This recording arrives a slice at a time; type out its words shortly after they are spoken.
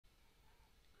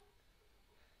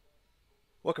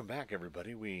Welcome back,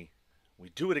 everybody. We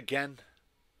do it again.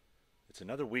 It's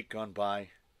another week gone by.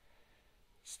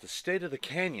 It's the state of the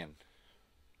canyon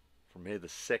for May the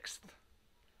 6th.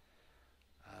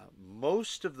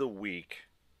 Most of the week,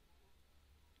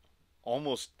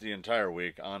 almost the entire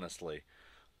week, honestly,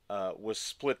 was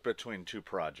split between two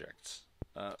projects.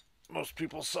 Most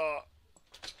people saw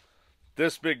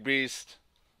this big beast.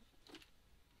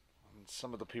 And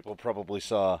some of the people probably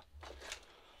saw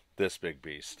this big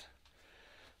beast.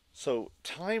 So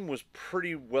time was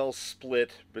pretty well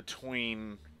split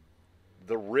between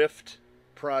the Ryft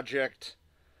project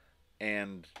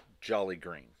and Jolly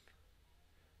Green.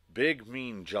 Big,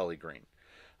 mean Jolly Green.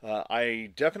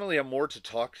 I definitely have more to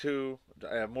talk to.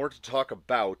 I have more to talk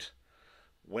about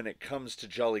when it comes to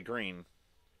Jolly Green.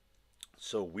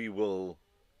 So we'll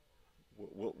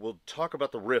talk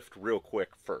about the Ryft real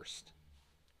quick first.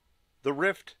 The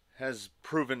Ryft has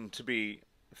proven to be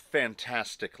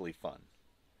fantastically fun.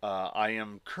 I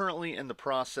am currently in the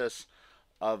process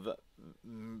of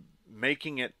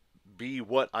making it be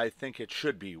what I think it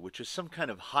should be, which is some kind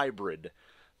of hybrid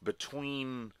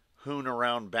between Hoon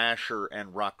Around Basher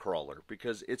and Rock Crawler,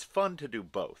 because it's fun to do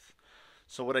both.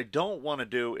 So what I don't want to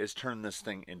do is turn this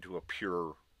thing into a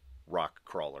pure rock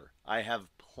crawler. I have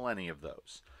plenty of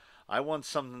those. I want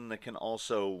something that can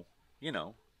also,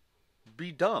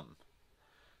 be dumb.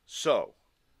 So,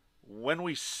 when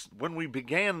we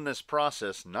began this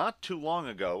process not too long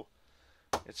ago,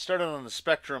 it started on the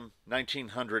Spectrum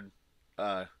 1900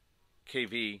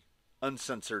 kV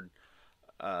uncensored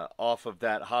off of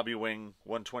that Hobbywing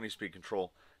 120 speed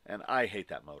control, and I hate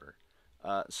that motor.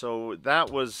 So that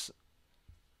was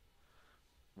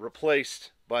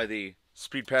replaced by the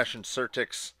Speed Passion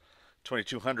Certix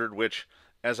 2200, which,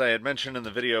 as I had mentioned in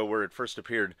the video where it first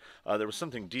appeared, there was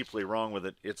something deeply wrong with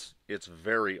it. It's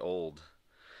very old.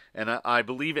 And I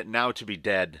believe it now to be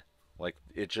dead. Like,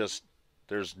 it just,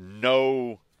 there's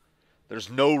no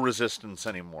resistance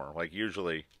anymore. Like, you're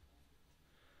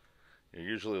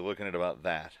usually looking at about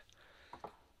that.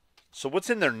 So what's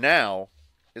in there now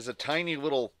is a tiny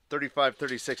little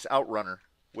 3536 Outrunner,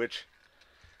 which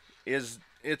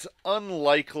it's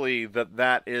unlikely that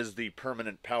that is the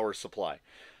permanent power supply.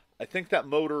 I think that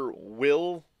motor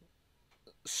will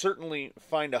certainly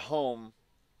find a home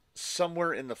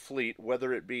somewhere in the fleet,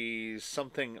 whether it be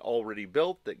something already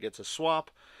built that gets a swap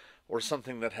or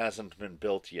something that hasn't been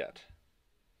built yet.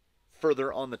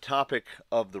 Further on the topic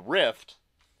of the Ryft,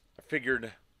 I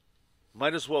figured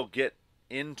might as well get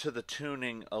into the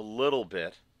tuning a little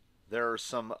bit. There are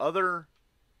some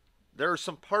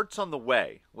parts on the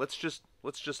way. Let's just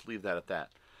leave that at that.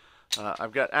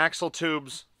 I've got axle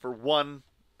tubes for one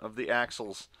of the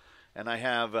axles, and I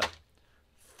have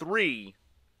 3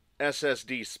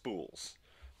 SSD spools,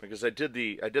 because I did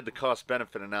the cost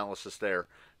benefit analysis there,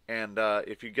 and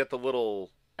if you get the little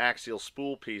axial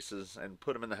spool pieces and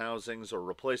put them in the housings or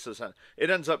replace those, it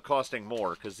ends up costing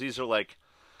more, because these are like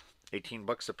 18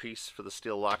 bucks a piece for the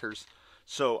steel lockers.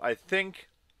 So I think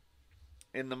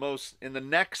in the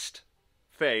next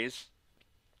phase,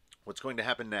 what's going to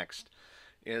happen next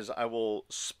is I will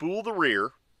spool the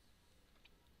rear.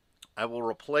 I will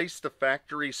replace the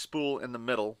factory spool in the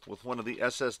middle with one of the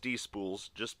SSD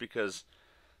spools, just because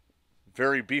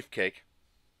very beefcake.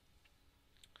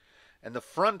 And the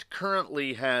front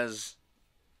currently has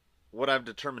what I've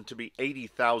determined to be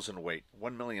 80,000 weight,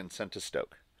 1 million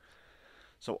centistoke.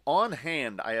 So on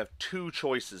hand, I have 2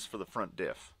 choices for the front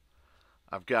diff.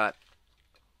 I've got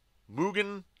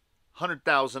Mugen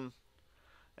 100,000,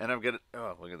 and I've got,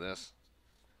 oh, look at this.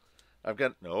 I've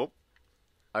got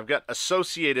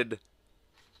Associated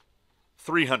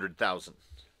 300,000.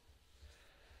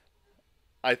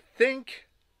 I think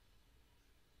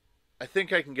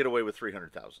I can get away with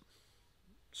 300,000.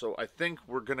 So I think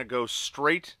we're going to go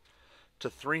straight to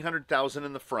 300,000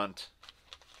 in the front.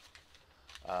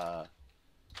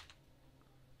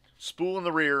 Spool in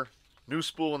the rear, new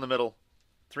spool in the middle,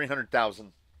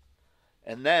 300,000.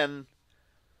 And then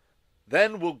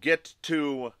we'll get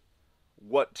to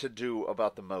what to do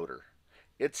about the motor.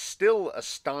 It still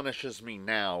astonishes me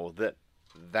now that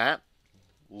that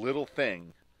little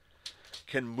thing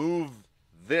can move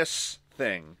this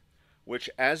thing, which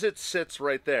as it sits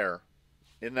right there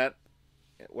in that,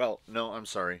 well, no, I'm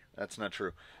sorry, that's not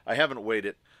true. I haven't weighed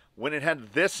it. When it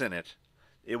had this in it,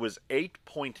 it was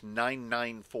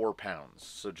 8.994 pounds.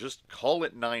 So just call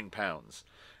it 9 pounds.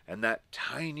 And that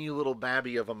tiny little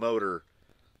babby of a motor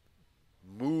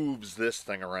moves this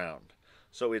thing around.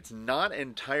 So it's not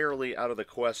entirely out of the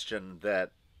question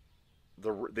that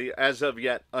the as of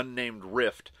yet unnamed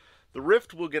Ryft, the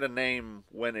Ryft will get a name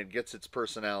when it gets its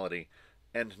personality.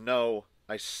 And no,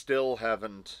 I still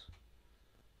haven't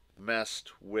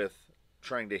messed with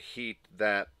trying to heat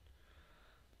that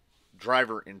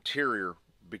driver interior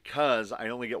because I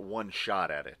only get one shot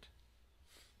at it.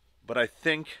 But I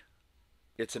think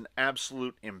it's an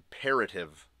absolute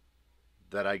imperative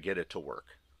that I get it to work.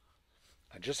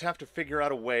 I just have to figure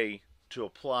out a way to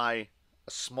apply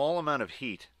a small amount of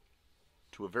heat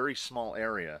to a very small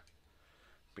area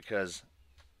because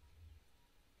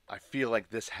I feel like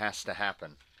this has to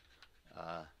happen.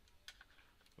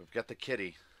 We've got the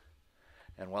kitty,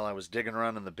 and while I was digging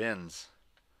around in the bins,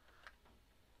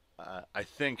 I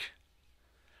think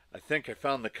I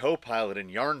found the co-pilot in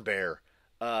Yarn Bear.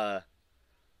 Yarn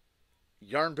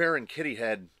Bear and Kitty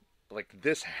Head, like,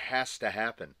 this has to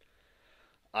happen.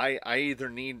 I either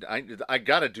need, I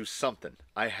gotta do something.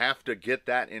 I have to get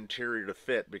that interior to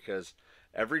fit because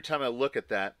every time I look at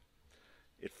that,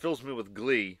 it fills me with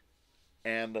glee.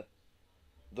 And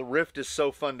the Ryft is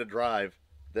so fun to drive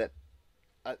that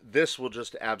this will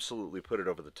just absolutely put it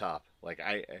over the top. Like,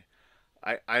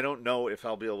 I don't know if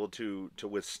I'll be able to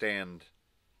withstand.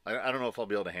 I don't know if I'll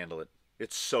be able to handle it.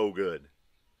 It's so good.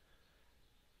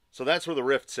 So that's where the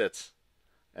Ryft sits.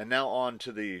 And now on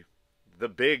to the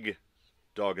big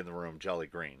dog in the room, Jolly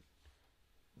Green.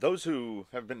 Those who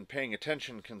have been paying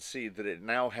attention can see that it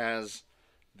now has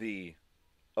the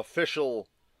official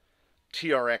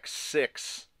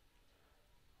TRX-6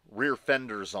 rear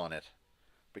fenders on it.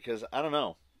 Because, I don't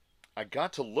know, I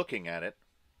got to looking at it,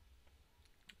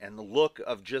 and the look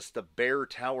of just the bare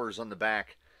towers on the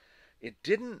back, it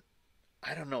didn't,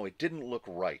 I don't know, it didn't look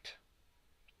right.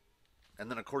 And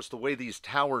then, of course, the way these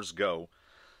towers go,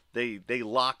 they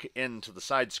lock into the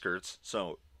side skirts,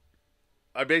 so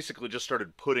I basically just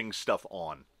started putting stuff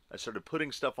on. I started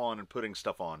putting stuff on and putting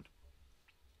stuff on.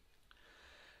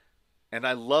 And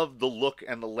I love the look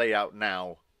and the layout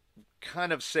now,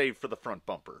 kind of save for the front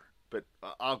bumper, but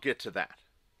I'll get to that.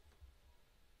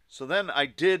 So then I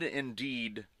did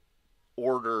indeed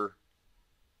order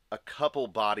a couple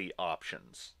body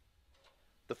options.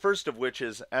 The first of which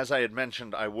is, as I had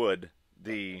mentioned I would,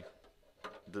 the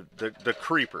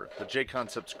Creeper, the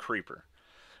J-Concepts Creeper,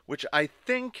 which I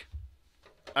think,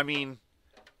 I mean,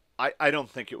 I don't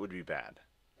think it would be bad.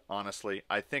 Honestly,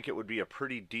 I think it would be a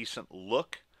pretty decent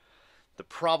look. The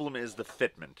problem is the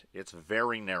fitment. It's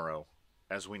very narrow,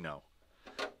 as we know.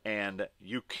 And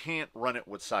you can't run it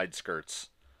with side skirts.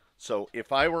 So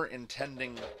if I were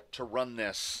intending to run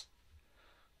this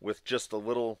with just the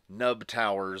little nub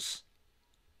towers,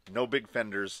 no big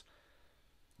fenders,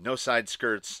 no side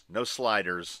skirts, no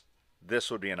sliders,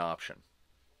 this would be an option.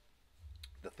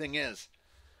 The thing is,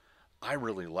 I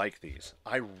really like these.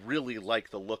 I really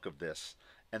like the look of this.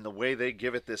 And the way they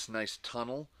give it this nice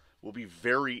tunnel will be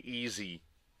very easy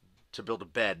to build a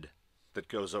bed that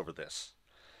goes over this.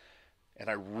 And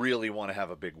I really want to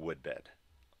have a big wood bed.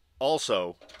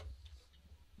 Also,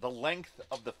 the length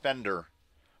of the fender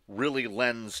really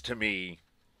lends to me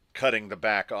cutting the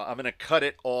back. I'm going to cut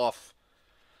it off.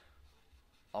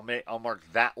 I'll mark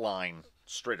that line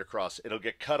straight across. It'll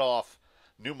get cut off.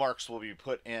 New marks will be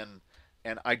put in.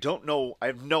 And I don't know, I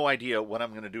have no idea what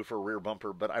I'm going to do for a rear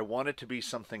bumper, but I want it to be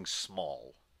something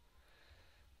small.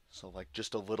 So like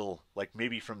just a little, like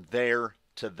maybe from there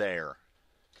to there.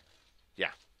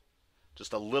 Yeah.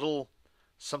 Just a little,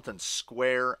 something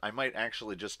square. I might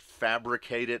actually just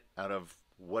fabricate it out of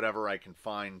whatever I can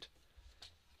find.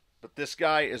 But this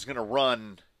guy is going to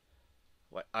run.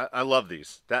 I love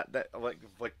these. That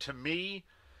like to me,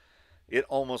 it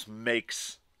almost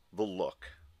makes the look.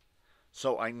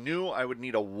 So I knew I would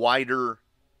need a wider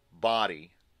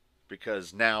body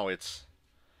because now it's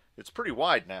pretty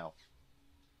wide now.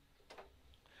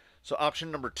 So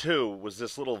option number 2 was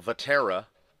this little Vatera,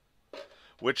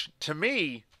 which to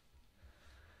me,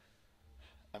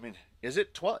 I mean, is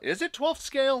it 12th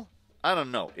scale? I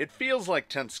don't know. It feels like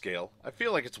 10th scale. I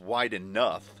feel like it's wide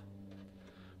enough.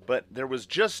 But there was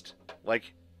just,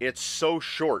 like, it's so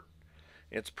short.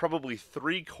 It's probably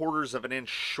 3/4 of an inch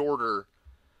shorter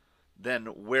than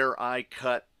where I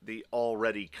cut the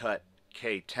already cut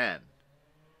K10.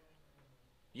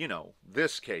 You know,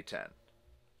 this K10.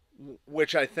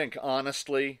 Which I think,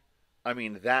 honestly, I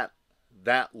mean, that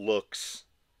looks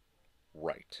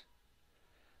right.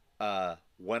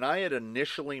 When I had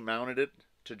initially mounted it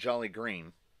to Jolly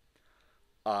Green,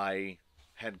 I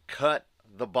had cut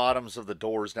the bottoms of the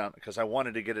doors down because I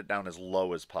wanted to get it down as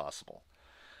low as possible.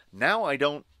 Now I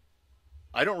don't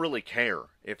really care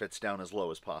if it's down as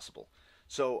low as possible.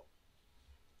 So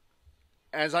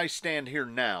as I stand here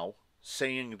now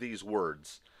saying these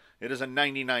words, it is a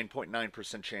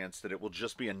 99.9% chance that it will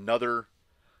just be another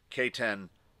K10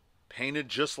 painted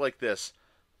just like this,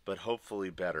 but hopefully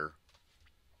better.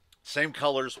 Same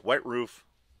colors, white roof,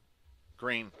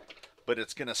 green, but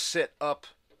it's going to sit up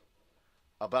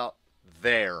about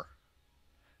there,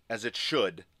 as it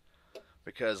should,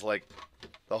 because like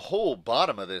the whole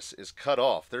bottom of this is cut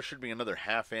off. There should be another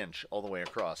 1/2 inch all the way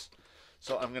across.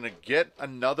 So I'm going to get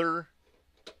another,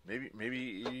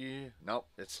 maybe, no,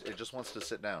 it just wants to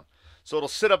sit down. So it'll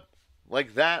sit up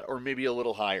like that, or maybe a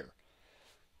little higher.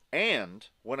 And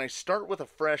when I start with a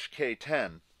fresh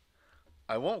K10,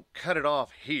 I won't cut it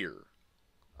off here.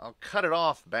 I'll cut it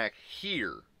off back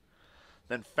here,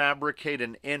 then fabricate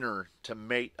an inner to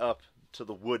mate up to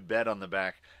the wood bed on the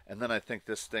back, and then I think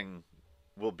this thing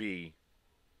will be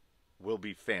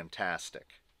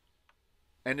fantastic.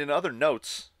 And in other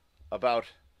notes about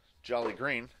Jolly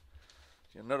Green,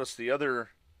 you'll notice the other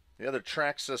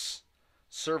Traxxas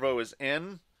servo is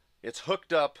in. It's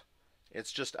hooked up.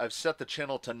 It's just I've set the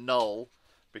channel to null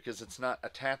because it's not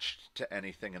attached to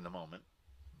anything in the moment.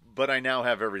 But I now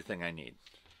have everything I need.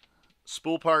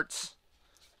 Spool parts,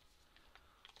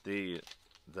 the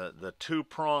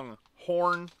 2-prong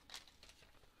horn,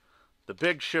 the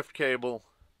big shift cable,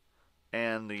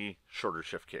 and the shorter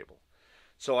shift cable.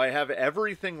 So I have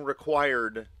everything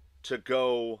required to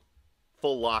go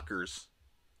full lockers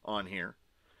on here,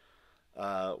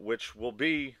 which will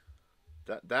be,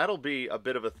 that'll be a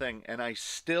bit of a thing. And I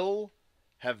still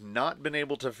have not been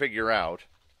able to figure out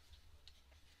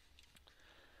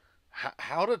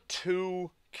how do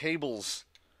 2 cables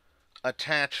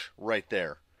attach right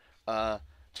there.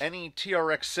 Any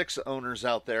TRX6 owners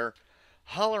out there,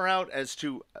 holler out as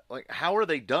to like how are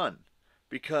they done,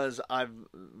 because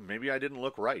maybe I didn't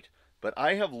look right, but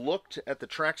I have looked at the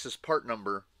Traxxas part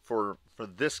number for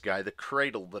this guy, the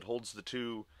cradle that holds the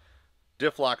 2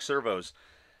 diff lock servos.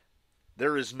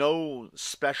 There is no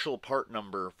special part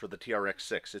number for the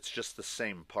TRX6. It's just the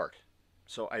same part.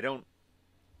 So I don't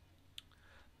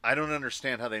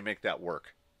understand how they make that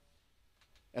work.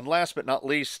 And last but not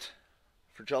least,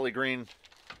 for Jolly Green,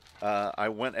 I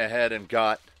went ahead and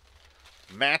got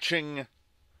matching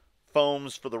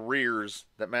foams for the rears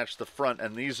that match the front,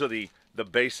 and these are the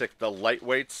basic, the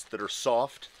lightweights that are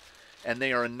soft, and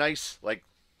they are a nice, like,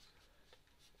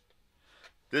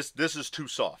 this is too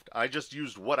soft. I just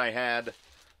used what I had.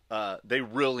 They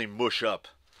really mush up.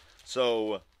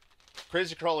 So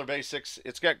Crazy Crawler Basics,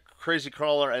 it's got Crazy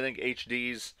Crawler, I think,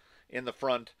 HDs in the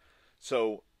front.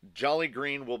 So Jolly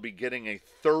Green will be getting a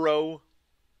thorough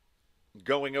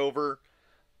going over.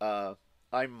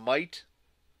 I might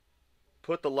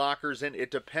put the lockers in.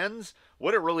 It depends.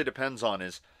 What it really depends on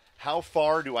is how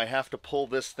far do I have to pull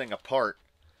this thing apart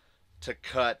to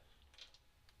cut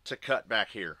back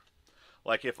here.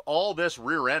 Like if all this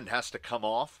rear end has to come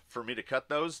off for me to cut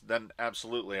those, then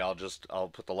absolutely I'll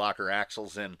put the locker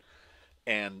axles in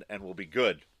and we'll be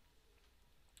good.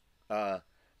 And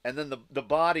then the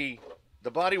body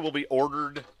will be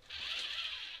ordered.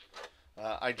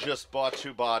 I just bought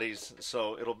 2 bodies,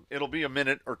 so it'll be a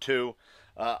minute or 2.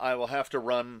 I will have to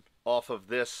run off of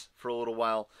this for a little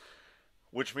while,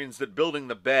 which means that building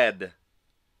the bed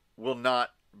will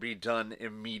not be done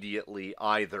immediately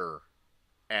either.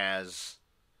 As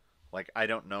like I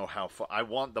don't know how far I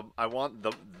want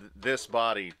this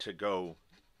body to go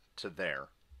to there.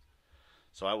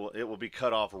 So it will be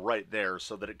cut off right there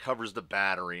so that it covers the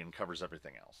battery and covers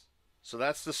everything else. So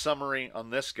that's the summary on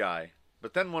this guy.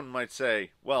 But then one might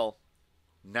say, well,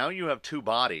 now you have 2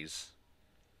 bodies.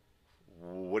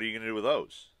 What are you going to do with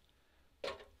those?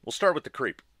 We'll start with the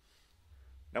creep.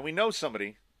 Now we know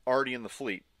somebody already in the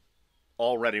fleet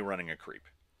already running a creep.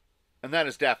 And that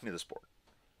is Daphne the Sport.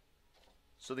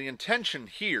 So the intention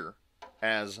here,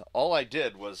 as all I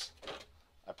did was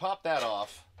I popped that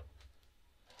off.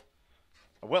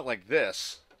 I went like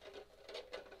this.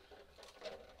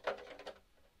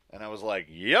 And I was like,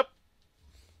 yep.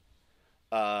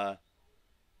 But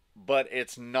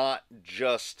it's not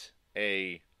just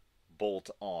a bolt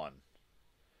on.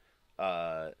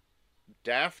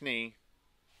 Daphne,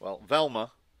 well,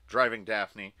 Velma, driving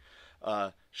Daphne,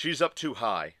 she's up too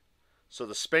high. So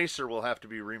the spacer will have to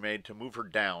be remade to move her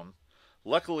down.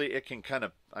 Luckily, it can kind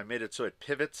of, I made it so it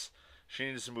pivots. She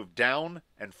needs to move down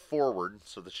and forward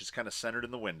so that she's kind of centered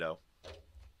in the window.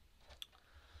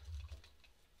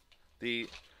 The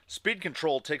speed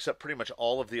control takes up pretty much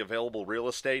all of the available real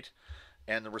estate,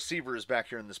 and the receiver is back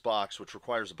here in this box, which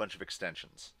requires a bunch of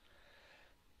extensions.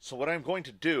 So what I'm going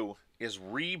to do is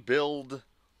rebuild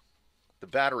the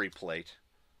battery plate,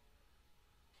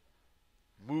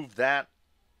 move that,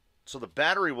 so the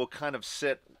battery will kind of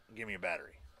sit, give me a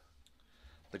battery.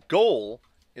 The goal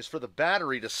is for the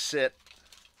battery to sit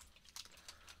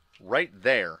right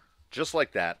there, just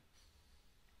like that,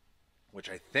 which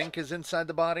I think is inside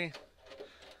the body.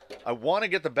 I want to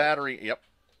get the battery, yep,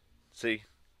 See?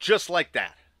 Just like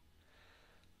that.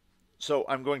 So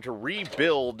I'm going to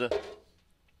rebuild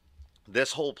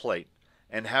this whole plate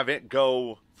and have it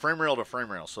go frame rail to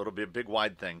frame rail. So it'll be a big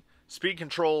wide thing. Speed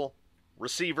control,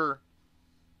 receiver.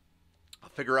 I'll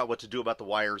figure out what to do about the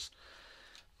wires.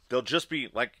 They'll just be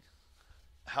like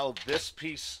how this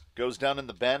piece goes down in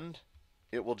the bend.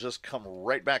 It will just come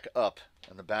right back up,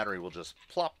 and the battery will just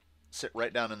plop, sit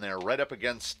right down in there, right up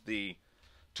against the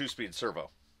 2-speed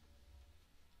servo.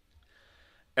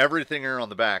 Everything here on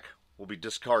the back will be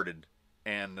discarded,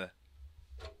 and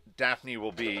Daphne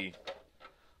will be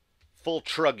full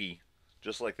truggy,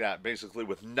 just like that, basically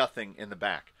with nothing in the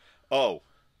back. Oh,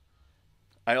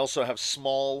 I also have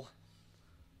small,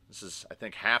 this is, I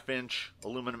think, 1/2-inch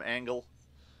aluminum angle.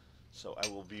 So I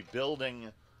will be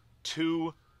building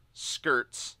 2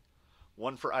 skirts,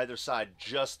 one for either side,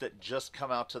 that just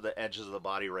come out to the edges of the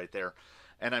body right there.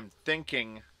 And I'm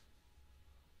thinking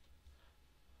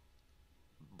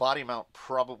body mount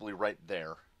probably right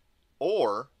there.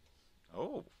 Or,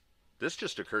 oh, this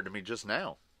just occurred to me just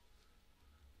now.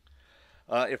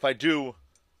 If I do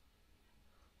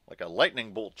like a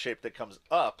lightning bolt shape that comes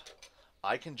up,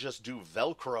 I can just do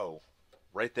Velcro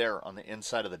right there on the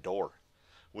inside of the door,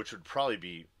 which would probably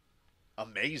be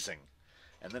amazing.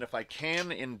 And then if I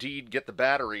can indeed get the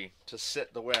battery to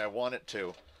sit the way I want it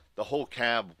to, the whole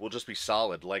cab will just be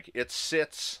solid. Like, it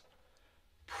sits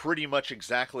pretty much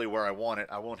exactly where I want it.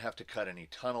 I won't have to cut any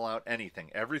tunnel out,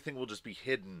 anything. Everything will just be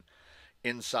hidden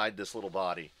inside this little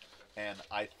body. And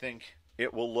I think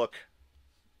it will look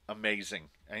amazing.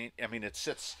 I mean, it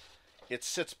sits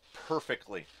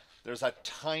perfectly. There's a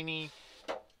tiny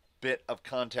bit of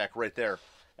contact right there,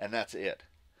 and that's it.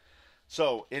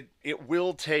 So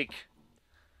it'll take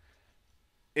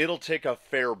a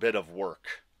fair bit of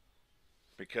work,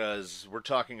 because we're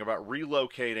talking about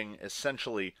relocating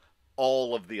essentially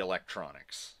all of the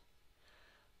electronics.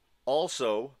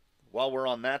 Also, while we're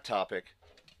on that topic,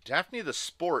 Daphne the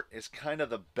Sport is kind of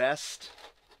the best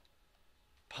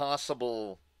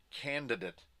possible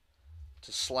candidate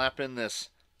to slap in this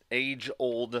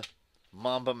age-old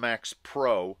Mamba Max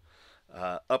Pro,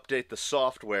 update the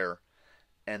software,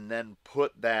 and then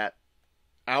put that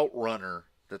Outrunner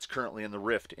that's currently in the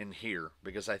Ryft in here,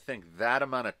 because I think that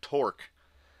amount of torque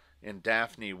in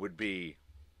Daphne would be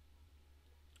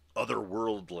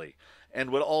otherworldly,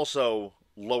 and would also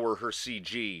lower her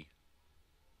CG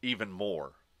even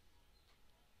more.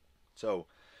 So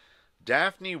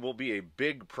Daphne will be a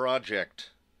big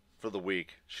project for the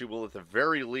week. She will at the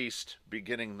very least be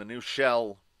getting the new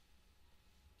shell.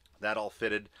 That all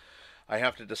fitted. I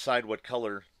have to decide what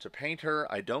color to paint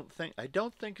her. I don't think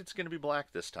it's going to be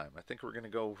black this time. I think we're going to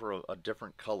go for a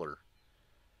different color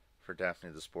for Daphne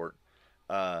the Sport.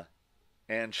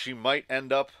 And she might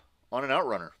end up on an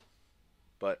Outrunner.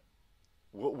 But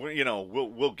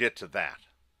we'll get to that.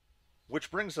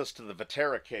 Which brings us to the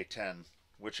Vatera K10,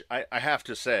 which I have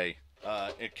to say,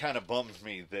 it kind of bums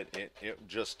me that it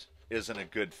just isn't a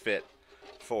good fit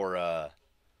for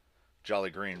Jolly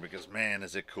Green, because man,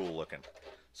 is it cool looking.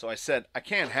 So I said, I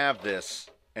can't have this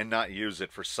and not use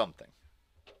it for something.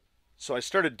 So I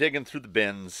started digging through the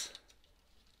bins,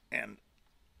 and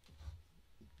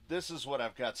this is what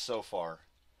I've got so far.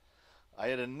 I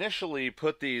had initially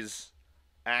put these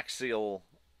axial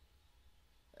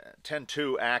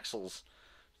 10-2 axles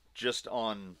just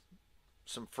on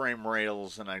some frame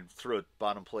rails, and I threw a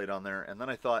bottom plate on there, and then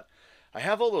I thought, I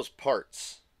have all those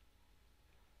parts.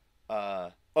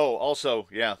 Oh, also,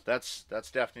 yeah, that's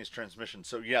Daphne's transmission.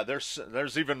 So yeah,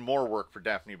 there's even more work for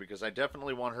Daphne, because I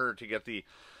definitely want her to get the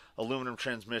aluminum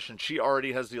transmission. She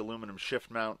already has the aluminum shift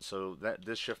mount, so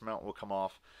this shift mount will come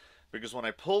off. Because when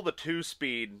I pull the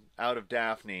 2-speed out of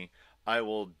Daphne, I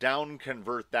will down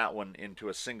convert that one into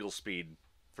a single speed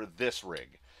for this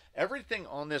rig. Everything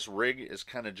on this rig is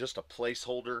kind of just a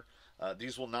placeholder.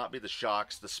 These will not be the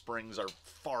shocks. The springs are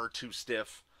far too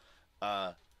stiff.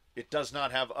 It does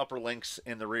not have upper links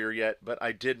in the rear yet, but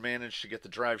I did manage to get the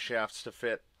drive shafts to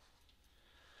fit,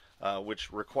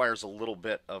 which requires a little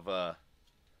bit of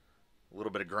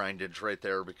grindage right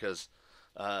there, because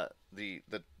the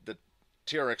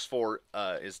TRX4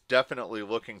 is definitely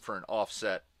looking for an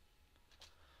offset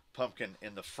pumpkin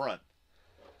in the front.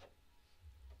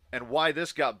 And why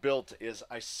this got built is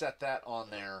I set that on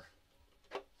there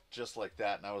just like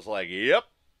that, and I was like, yep.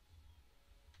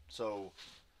 So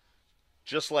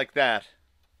just like that,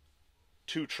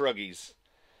 2 truggies.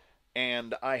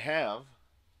 And I have,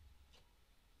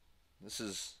 this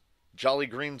is Jolly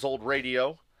Green's old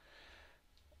radio.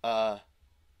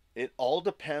 It all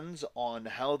depends on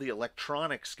how the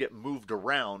electronics get moved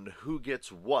around, who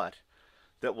gets what,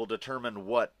 that will determine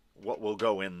what will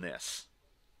go in this.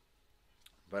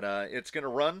 But it's going to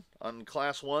run on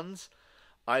Class 1s,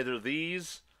 either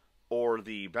these or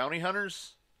the Bounty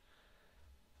Hunters.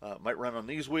 Might run on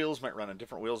these wheels, might run on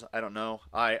different wheels. I don't know.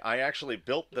 I actually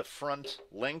built the front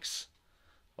links.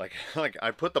 Like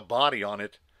I put the body on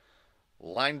it,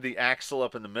 lined the axle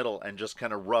up in the middle, and just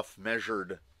kind of rough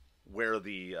measured where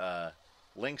the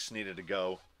links needed to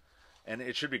go. And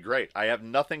it should be great. I have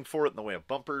nothing for it in the way of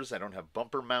bumpers. I don't have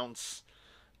bumper mounts.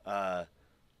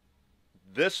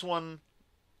 This one's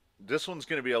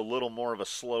going to be a little more of a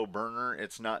slow burner.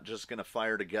 It's not just going to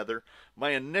fire together. My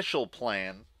initial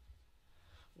plan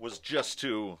was just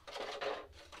to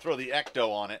throw the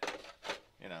ecto on it,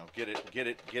 you know, get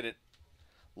it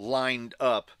lined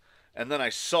up, and then I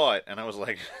saw it and I was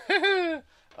like,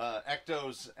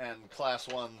 ectos and Class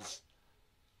 1s,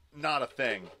 not a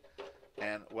thing.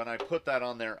 And when I put that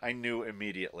on there, I knew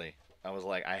immediately. I was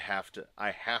like, I have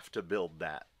to build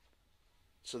that.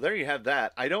 So there you have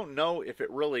that. I don't know if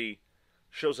it really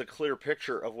shows a clear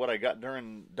picture of what I got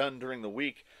done during the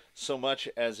week so much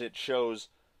as it shows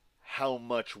how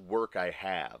much work I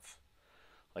have.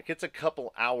 Like, it's a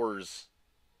couple hours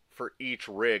for each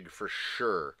rig for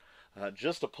sure.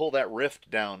 Just to pull that Ryft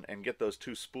down and get those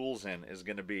two spools in is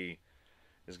going to be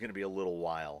a little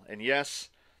while. And yes,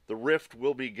 the Ryft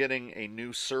will be getting a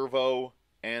new servo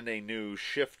and a new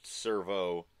shift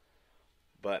servo,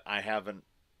 but I haven't,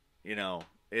 you know,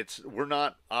 we're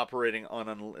not operating on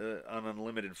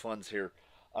unlimited funds here.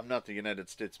 I'm not the United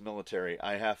States military.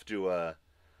 I have to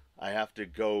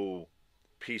go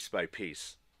piece by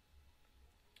piece.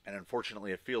 And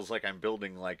unfortunately, it feels like I'm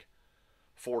building like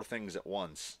 4 things at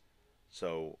once.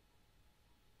 So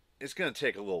it's going to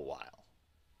take a little while.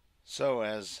 So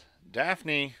as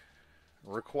Daphne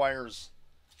requires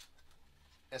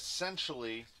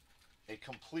essentially a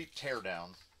complete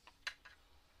teardown,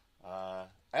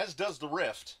 as does the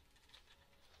Ryft.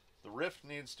 The Ryft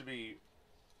needs to be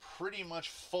pretty much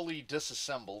fully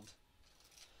disassembled.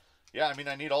 Yeah, I mean,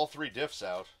 I need all 3 diffs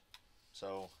out,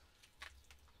 so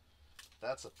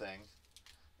that's a thing.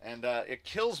 And it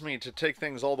kills me to take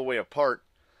things all the way apart,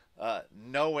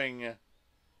 knowing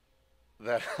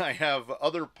that I have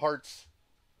other parts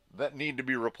that need to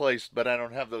be replaced, but I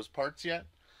don't have those parts yet,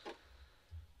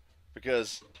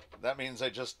 because that means I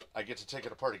get to take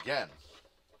it apart again.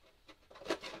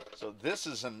 So this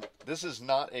is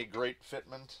not a great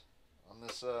fitment on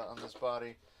this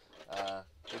body.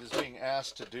 It is being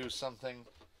asked to do something,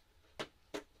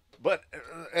 but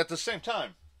at the same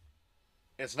time,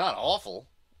 it's not awful.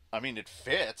 I mean, it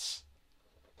fits.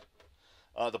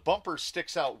 The bumper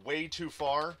sticks out way too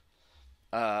far.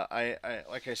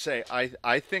 Like I say,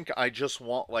 I think I just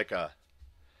want like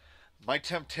my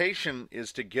temptation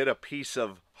is to get a piece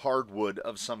of hardwood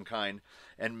of some kind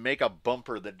and make a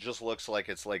bumper that just looks like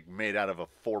it's like made out of a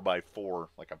 4x4,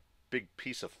 like a big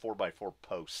piece of 4x4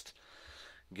 post.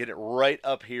 Get it right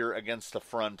up here against the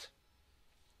front,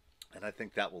 and I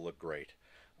think that will look great.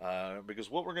 Because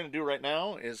what we're going to do right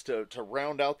now is to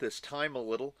round out this time a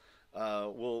little.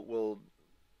 We'll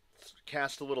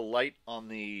cast a little light on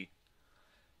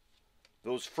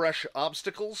those fresh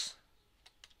obstacles.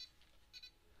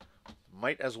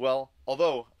 Might as well.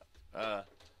 Although, I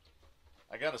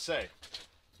gotta say,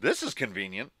 this is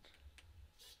convenient.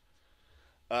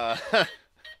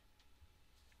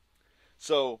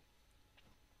 So,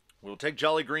 we'll take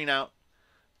Jolly Green out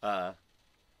for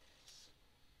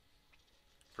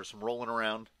some rolling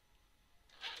around.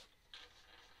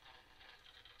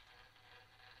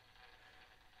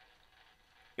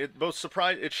 It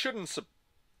shouldn't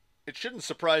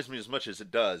surprise me as much as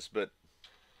it does, but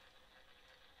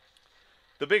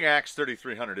the Big Axe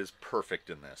 3300 is perfect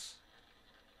in this.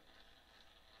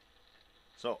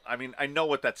 So, I mean, I know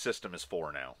what that system is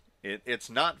for now. It's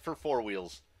not for 4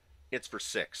 wheels, it's for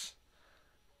 6.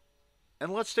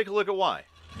 And let's take a look at why.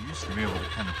 I used to be able to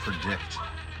kind of predict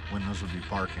when those would be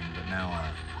barking, but now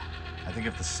I think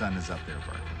if the sun is up there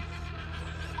barking.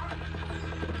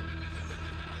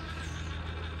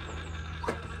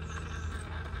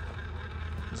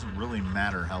 Doesn't really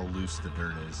matter how loose the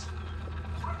dirt is.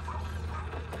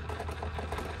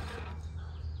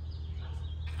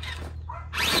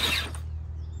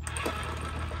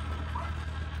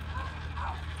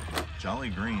 Jolly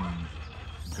Green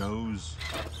goes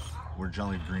where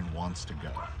Jolly Green wants to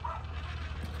go.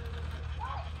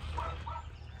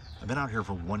 I've been out here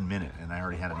for 1 minute and I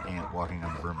already had an ant walking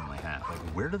on the brim of my hat. Like,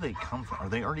 where do they come from? Are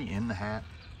they already in the hat?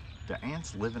 Do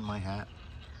ants live in my hat?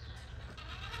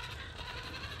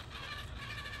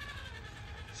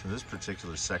 So this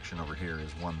particular section over here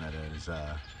is one that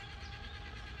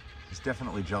is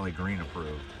definitely Jolly Green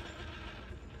approved.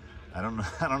 I don't know.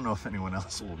 I don't know if anyone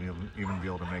else will even be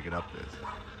able to make it up this.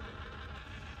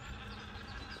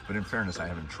 But in fairness, I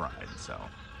haven't tried, so.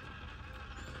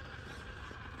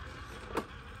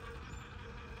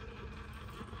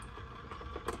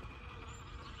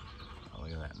 Oh,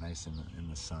 look at that, nice in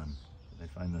the sun. Did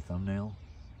I find the thumbnail?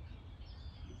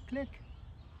 Click.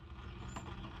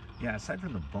 Yeah, aside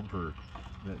from the bumper,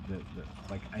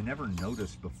 like I never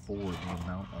noticed before the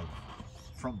amount of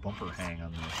front bumper hang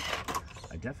on this.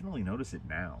 I definitely notice it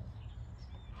now.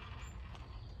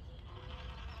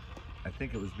 I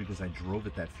think it was because I drove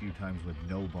it that few times with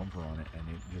no bumper on it, and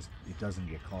it doesn't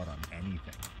get caught on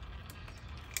anything.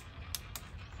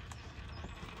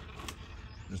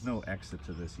 There's no exit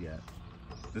to this yet.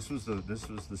 This was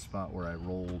the spot where I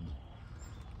rolled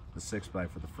the 6x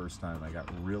for the first time. I got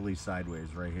really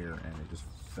sideways right here, and it just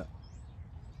fell.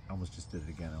 I almost just did it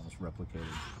again. I almost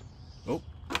replicated. Oh,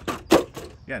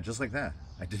 yeah, just like that.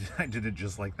 I did it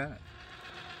just like that.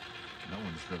 No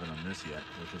one's driven on this yet,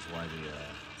 which is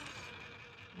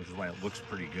why it looks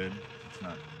pretty good. It's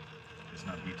not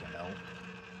beat to hell.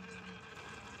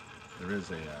 There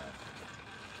is a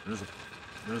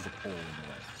pole in the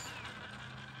way.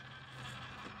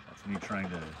 That's me trying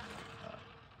to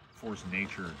force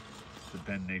nature to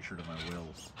bend nature to my will.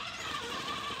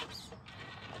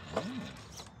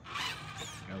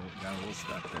 Oh, got a little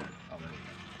stuck there. Oh, there we go.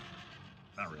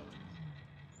 Not really.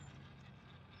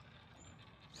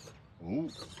 Ooh.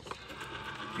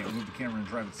 Can't move the camera and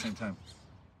drive at the same time.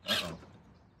 Uh-oh.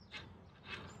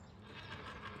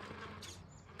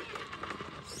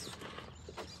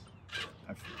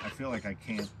 I feel like I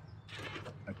can't.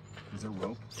 Is there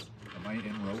rope? Am I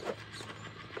in rope?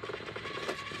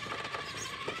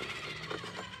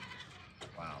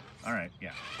 Wow. All right.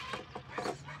 Yeah.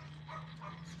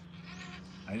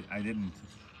 I didn't.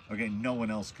 Okay. No one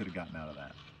else could have gotten out of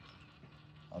that.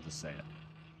 I'll just say it.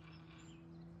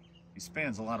 He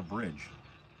spans a lot of bridge.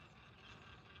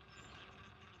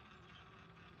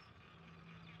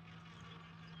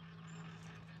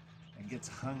 And gets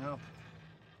hung up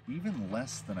even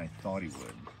less than I thought he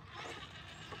would.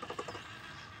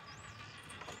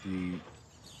 The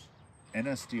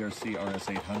NSDRC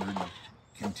RS800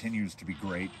 continues to be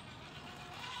great.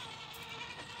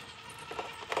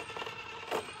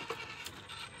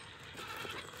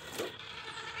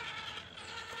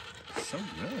 So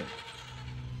good.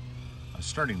 I was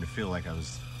starting to feel like I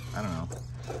was, I don't know,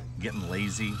 getting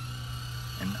lazy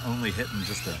and only hitting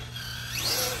just the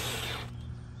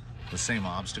same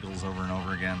obstacles over and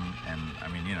over again. And I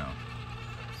mean, you know,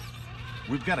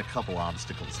 we've got a couple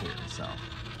obstacles here, so.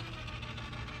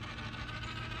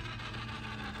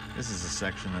 This is a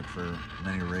section that for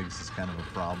many rigs is kind of a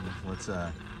problem. Let's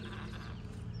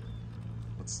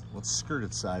skirt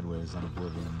it sideways on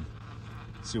Oblivion.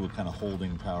 See what kind of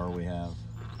holding power we have.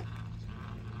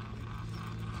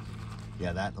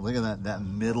 Yeah, look at that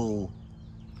middle,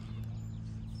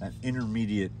 that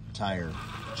intermediate tire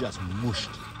just mushed.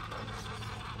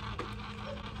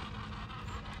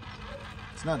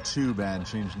 It's not too bad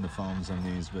changing the foams on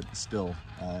these, but still,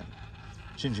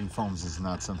 changing foams is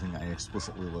not something I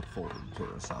explicitly look forward to,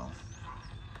 so.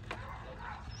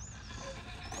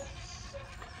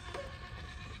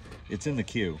 It's in the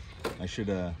queue. I should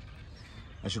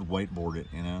whiteboard it,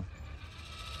 you know?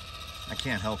 I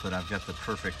can't help it, I've got the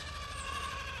perfect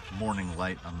morning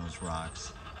light on those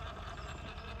rocks.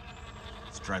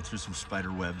 Let's drive through some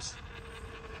spider webs.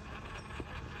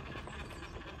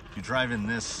 If you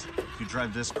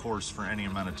drive this course for any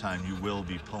amount of time, you will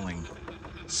be pulling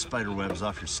spider webs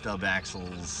off your stub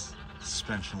axles,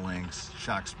 suspension links,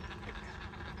 shocks.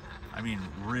 I mean,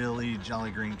 really,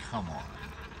 Jolly Green, come on.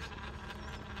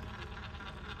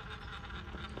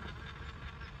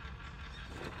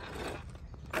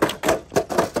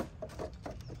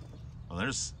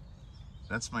 Well,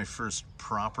 that's my first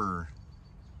proper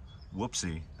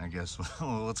whoopsie, I guess.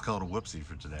 Let's call it a whoopsie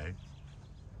for today.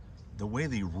 The way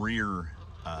the rear,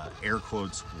 air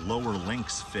quotes, lower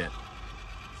links fit,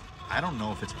 I don't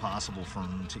know if it's possible for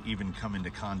them to even come into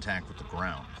contact with the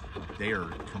ground. They are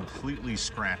completely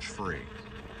scratch-free.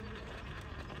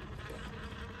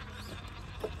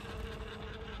 Look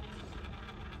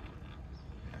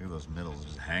at those middles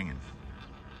just hanging.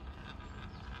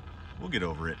 We'll get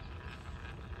over it.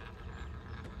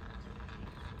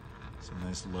 Some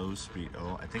nice low speed.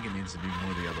 Oh, I think it needs to be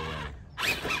more the other way.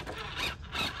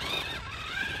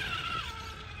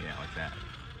 Yeah, like that.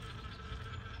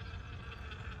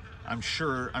 I'm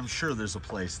sure there's a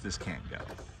place this can't go.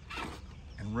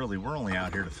 And really, we're only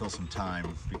out here to fill some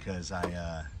time because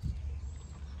I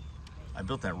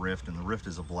built that Ryft, and the Ryft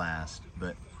is a blast,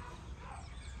 but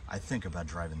I think about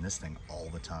driving this thing all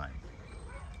the time.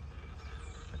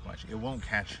 it won't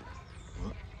catch,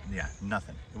 yeah,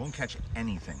 nothing. It won't catch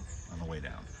anything on the way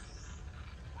down.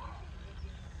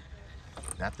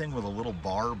 That thing with a little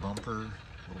bar bumper,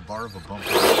 little bar of a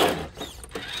bumper,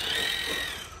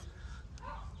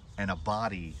 and a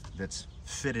body that's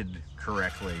fitted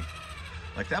correctly.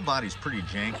 Like, that body's pretty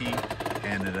janky,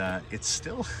 and it's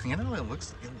still, you know, it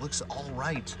looks all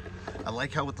right. I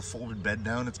like how with the folded bed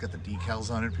down, it's got the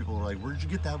decals on it. People are like, where'd you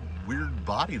get that weird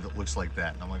body that looks like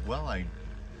that? And I'm like, well, I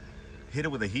hit it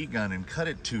with a heat gun and cut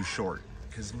it too short.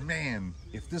 Because, man,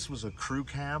 if this was a crew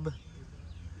cab,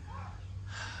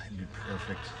 it'd be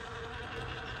perfect.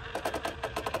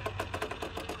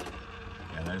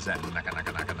 Yeah, there's that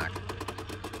knock.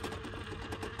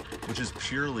 Which is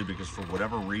purely because, for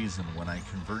whatever reason, when I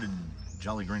converted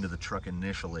Jolly Green to the truck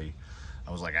initially,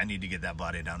 I was like, I need to get that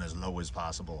body down as low as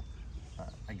possible.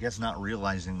 I guess not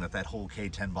realizing that that whole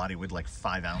K10 body weighed like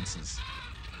 5 ounces.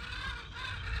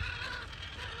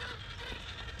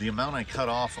 The amount I cut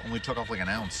off only took off like an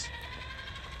ounce.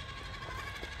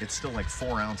 It's still like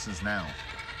 4 ounces now.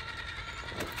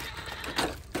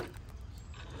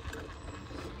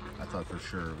 I thought for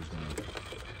sure it was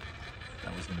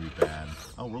that was gonna be bad.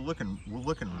 Oh, we're looking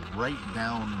right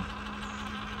down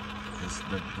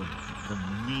the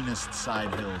meanest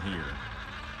side hill here.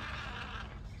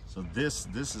 So this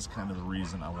is kind of the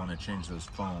reason I want to change those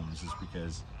foams, is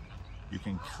because you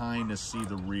can kind of see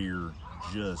the rear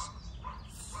just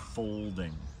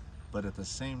folding, but at the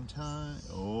same time,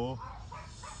 oh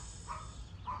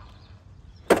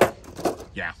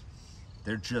yeah,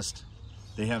 they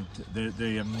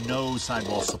have no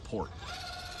sidewall support.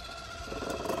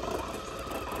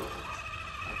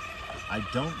 I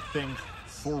don't think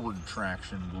forward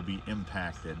traction will be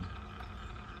impacted,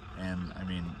 and I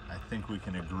mean, I think we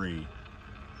can agree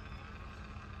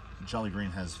Jolly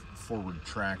Green has forward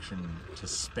traction to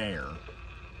spare.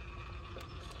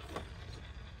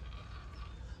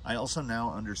 I also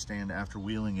now understand, after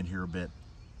wheeling it here a bit,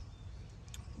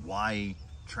 why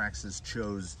Traxxas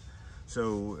chose,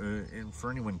 so and for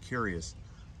anyone curious,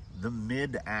 the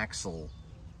mid axle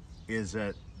is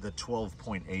at the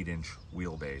 12.8 inch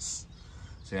wheelbase.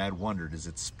 See, I had wondered, is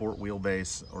it sport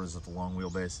wheelbase or is it the long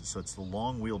wheelbase? So it's the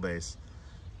long wheelbase,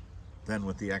 then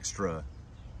with the extra,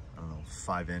 I don't know,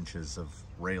 5 inches of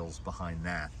rails behind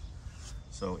that.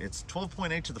 So it's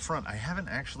 12.8 to the front. I haven't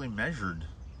actually measured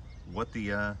what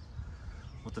the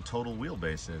total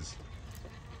wheelbase is.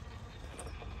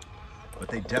 But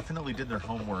they definitely did their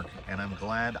homework, and I'm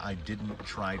glad I didn't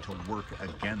try to work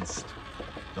against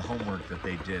the homework that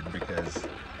they did, because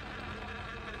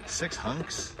 6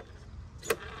 hunks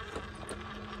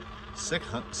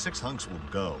will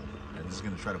go. And this is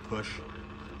going to try to push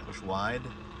wide.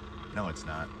 No, it's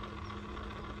not.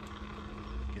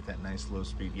 Get that nice low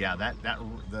speed. Yeah,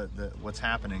 what's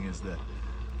happening is the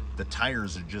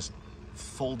tires are just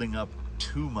folding up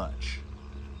too much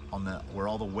on where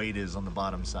all the weight is on the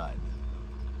bottom side.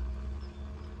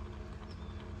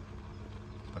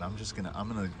 But I'm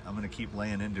gonna keep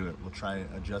laying into it. We'll try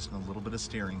adjusting a little bit of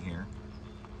steering here.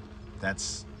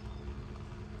 That's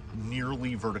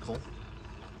nearly vertical.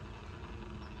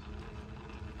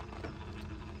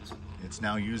 It's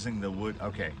now using the wood.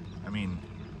 Okay, I mean,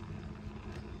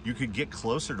 you could get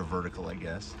closer to vertical, I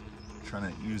guess.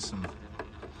 Trying to use some.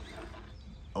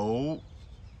 Oh,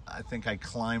 I think I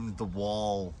climbed the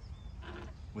wall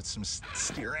with some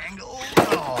steer angle.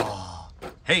 Oh,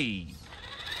 hey.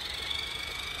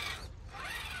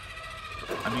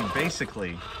 I mean,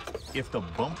 basically, if the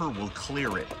bumper will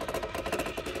clear it,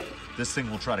 this thing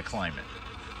will try to climb it.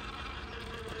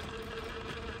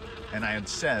 And I had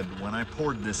said, when I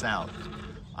poured this out,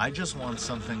 I just want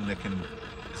something that can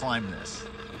climb this.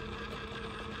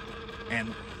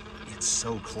 And it's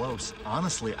so close.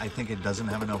 Honestly, I think it doesn't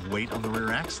have enough weight on the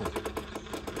rear axle.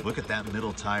 Look at that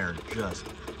middle tire just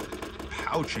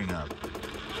pouching up.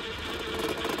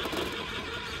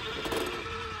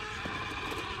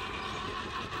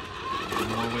 A little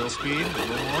more wheel speed, a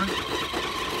little more.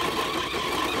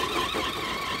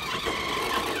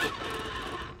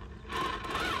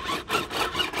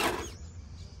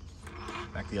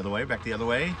 Back the other way, back the other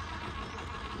way.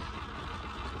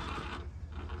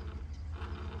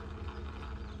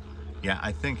 Yeah,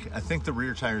 I think the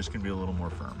rear tires can be a little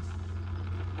more firm.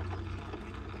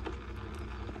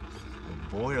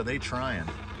 But boy, are they trying.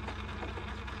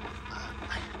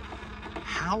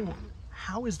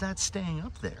 How is that staying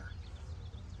up there?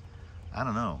 I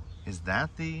don't know. Is that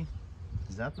the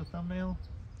thumbnail?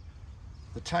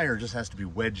 The tire just has to be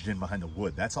wedged in behind the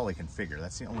wood. That's all I can figure.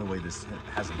 That's the only way this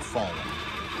hasn't fallen.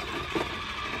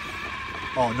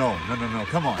 Oh, no,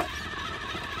 come on.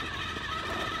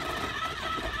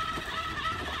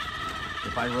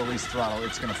 If I release throttle,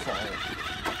 it's gonna fall.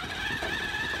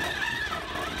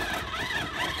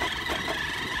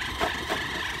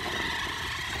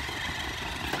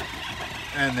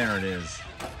 And there it is.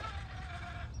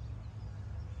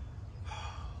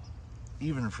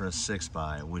 Even for a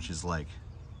 6x, which is like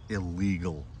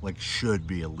illegal, like should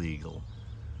be illegal,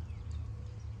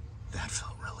 that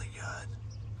felt really good.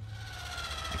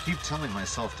 I keep telling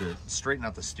myself to straighten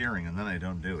out the steering and then I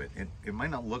don't do it. It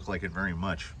might not look like it very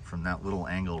much from that little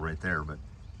angle right there, but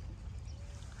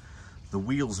the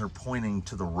wheels are pointing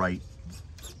to the right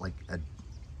like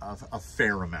a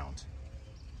fair amount.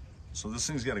 So this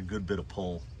thing's got a good bit of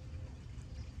pull.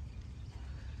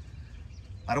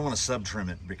 I don't want to sub trim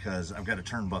it because I've got a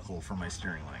turnbuckle for my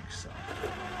steering link, so.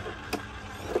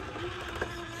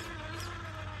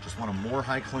 Just want a more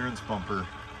high clearance bumper.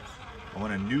 I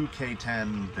want a new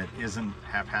K10 that isn't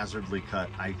haphazardly cut.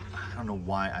 I don't know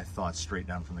why I thought straight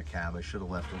down from the cab. I should have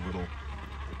left a little,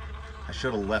 I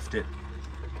should have left it.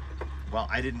 Well,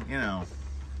 I didn't, you know,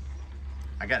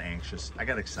 I got anxious. I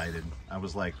got excited. I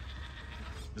was like,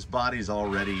 this body's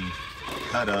already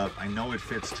cut up. I know it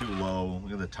fits too low.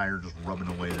 Look at the tire just rubbing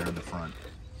away there in the front.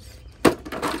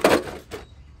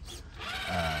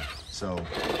 So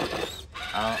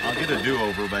I'll get a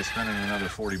do-over by spending another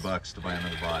 40 bucks to buy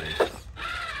another body.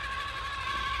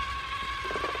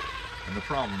 And the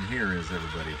problem here is,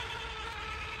 everybody,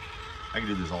 I can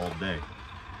do this all day.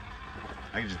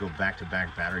 I can just go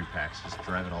back-to-back battery packs, just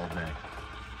drive it all day.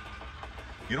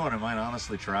 You know what I might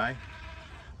honestly try?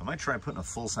 I might try putting a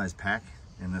full-size pack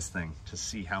in this thing to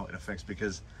see how it affects,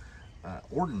 because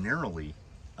ordinarily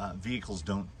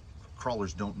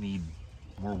crawlers don't need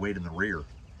more weight in the rear,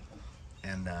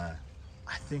 and I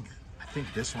think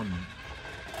this one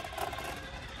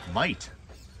might.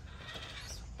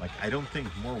 Like, I don't think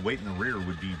more weight in the rear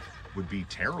would be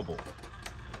terrible.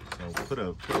 So put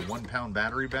a 1 pound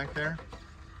battery back there.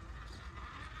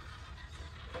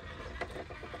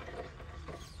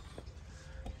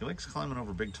 He likes climbing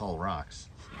over big, tall rocks.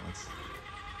 So that's...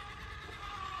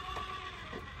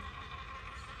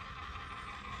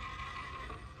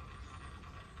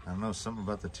 I don't know, something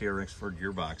about the TRX4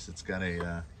 gearbox. It's got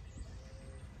a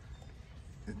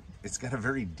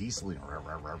very diesely.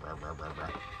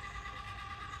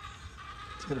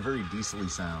 It's got a very diesely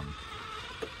sound.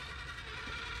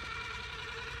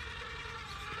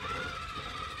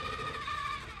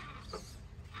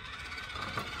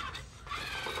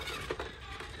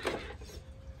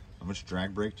 How much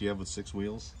drag brake do you have with 6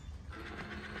 wheels?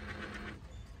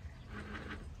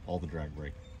 All the drag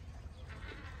brake.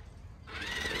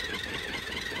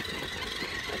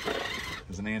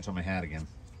 There's an ant on my hat again.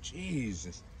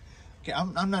 Jesus. Okay,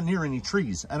 I'm not near any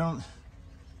trees. I don't...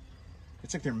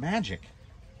 It's like they're magic.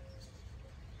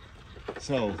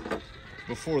 So,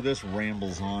 before this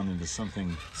rambles on into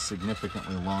something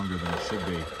significantly longer than it should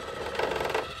be,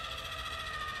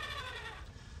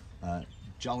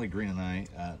 Jolly Green and I,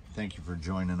 thank you for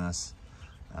joining us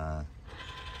to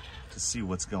see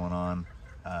what's going on.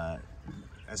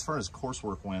 As far as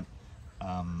coursework went,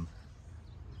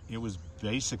 it was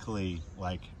basically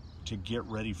like to get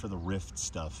ready for the Ryft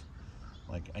stuff.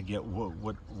 Like, I get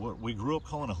what we grew up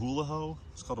calling a hula hoe.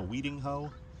 It's called a weeding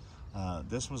hoe.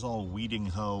 This was all weeding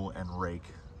hoe and rake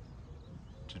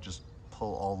to just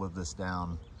pull all of this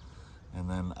down. And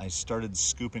then I started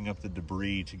scooping up the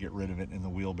debris to get rid of it in the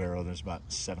wheelbarrow. There's about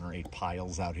 7 or 8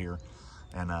 piles out here.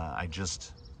 And I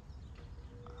just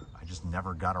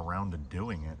never got around to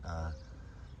doing it. I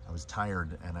was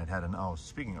tired, and I'd had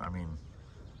speaking of, I mean,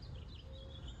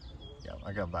 yeah,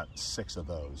 I got about 6 of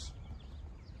those.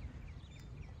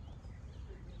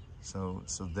 So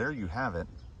there you have it.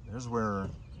 There's where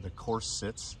the course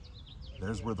sits.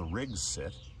 There's where the rigs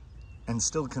sit. And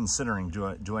still considering, do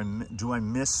I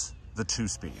miss the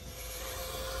 2-speed?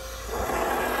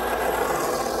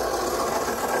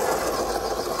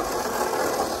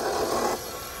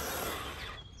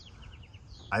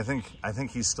 I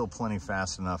think he's still plenty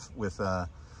fast enough with the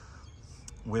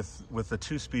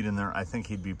 2-speed in there. I think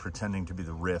he'd be pretending to be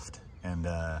the Ryft, and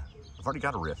I've already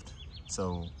got a Ryft,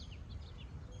 so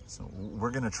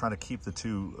we're gonna try to keep the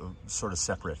two sort of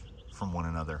separate from one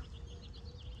another.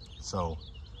 So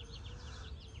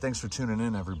thanks for tuning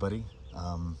in, everybody.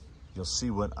 You'll see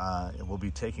what it will be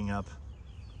taking up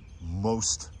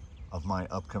most of my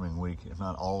upcoming week, if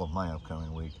not all of my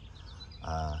upcoming week.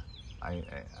 I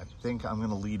think I'm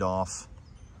gonna lead off.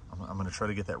 I'm gonna try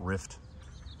to get that Ryft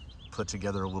put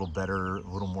together a little better, a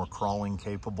little more crawling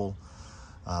capable.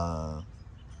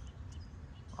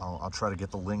 I'll try to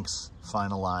get the links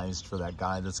finalized for that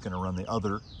guy that's gonna run the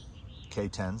other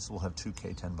K10s. We'll have 2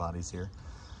 K10 bodies here.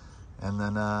 And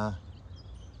then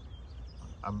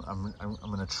I'm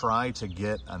going to try to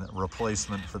get a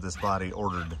replacement for this body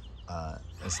ordered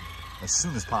as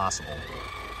soon as possible,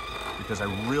 because I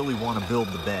really want to build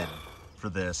the bed for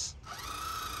this,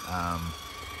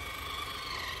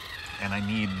 and I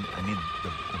need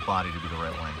the body to be the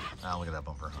right length. Ah, look at that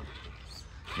bumper, huh?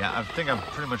 Yeah, I think I've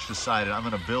pretty much decided I'm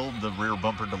going to build the rear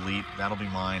bumper delete. That'll be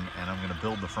mine, and I'm going to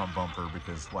build the front bumper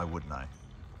because why wouldn't I?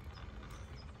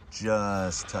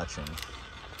 Just touching.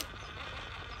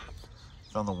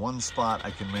 Found the one spot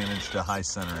I can manage to high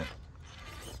center it.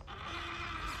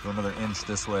 Go another inch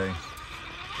this way.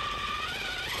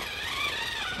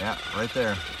 Yeah, right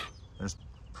there. There's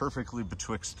perfectly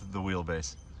betwixt the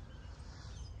wheelbase.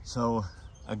 So,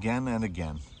 again and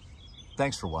again,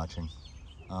 thanks for watching.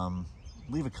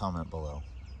 Leave a comment below.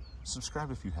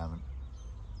 Subscribe if you haven't.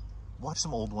 Watch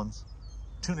some old ones.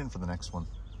 Tune in for the next one.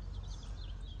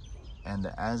 And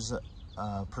as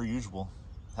per usual,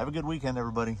 have a good weekend,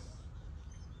 everybody.